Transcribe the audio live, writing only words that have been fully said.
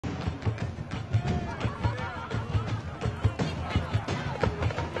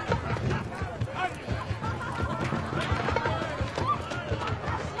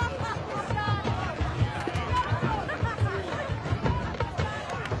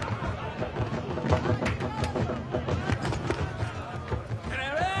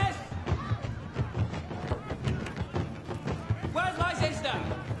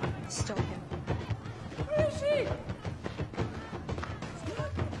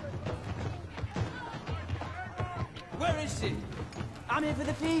Where is she? I'm here for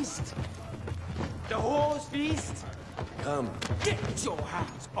the feast. The horse feast. Come. Get your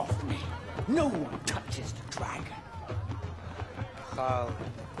hands off me. No one touches the dragon. Khal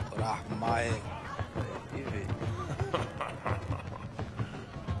Drogo.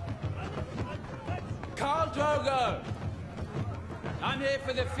 Khal Drogo! I'm here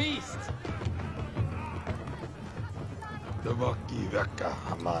for the feast.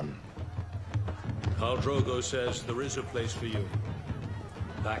 Khal Drogo says there is a place for you.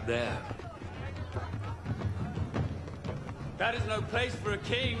 Back there. That is no place for a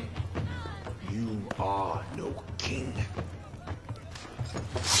king. You are no king.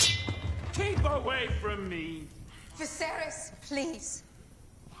 Keep away from me. Viserys, please.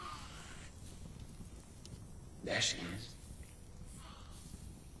 There she is.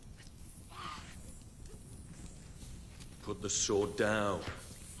 Put the sword down.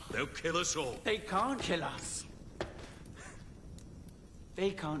 They'll kill us all. They can't kill us.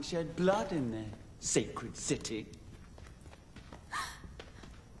 They can't shed blood in their sacred city.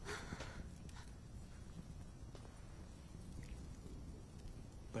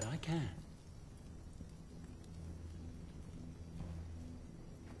 But I can.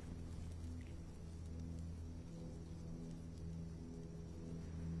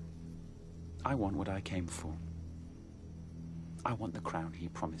 I want what I came for. I want the crown he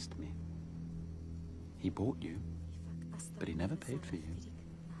promised me. He bought you, but he never paid for you.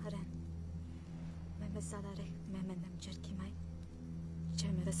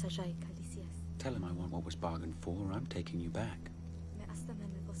 Tell him I want what was bargained for, or I'm taking you back.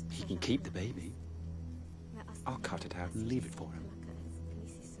 He can keep the baby. I'll cut it out and leave it for him.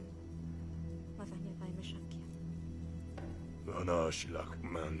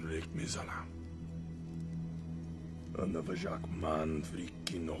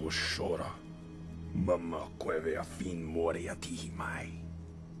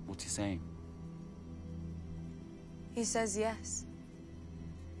 What's he saying? He says yes.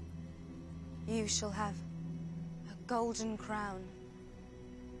 You shall have a golden crown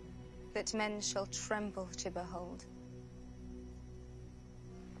that men shall tremble to behold.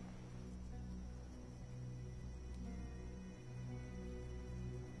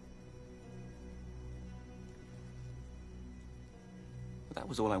 That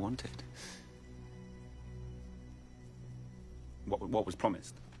was all I wanted. What was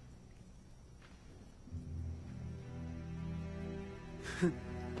promised?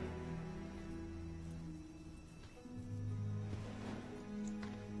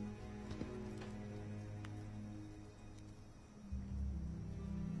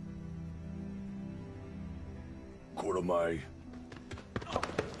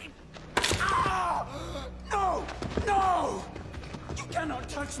 No! No! You cannot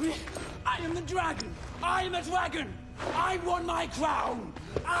touch me! I am the dragon! I am a dragon! I want my crown!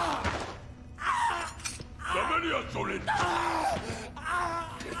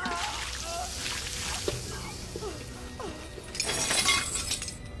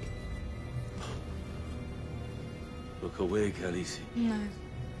 Look away, Khaleesi. No.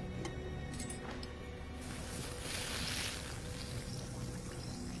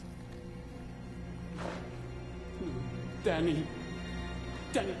 Danny,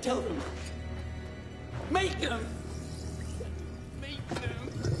 tell them. Make them! Make them!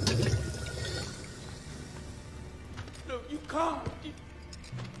 No, you can't.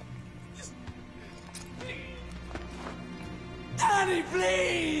 Please. Danny,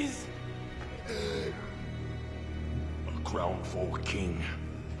 please! A crown for a king.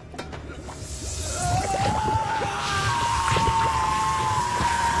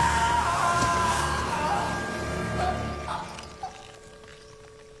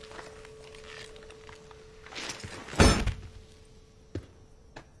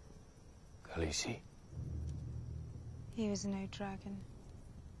 Khaleesi? He was no dragon.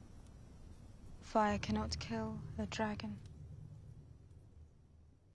 Fire cannot kill a dragon.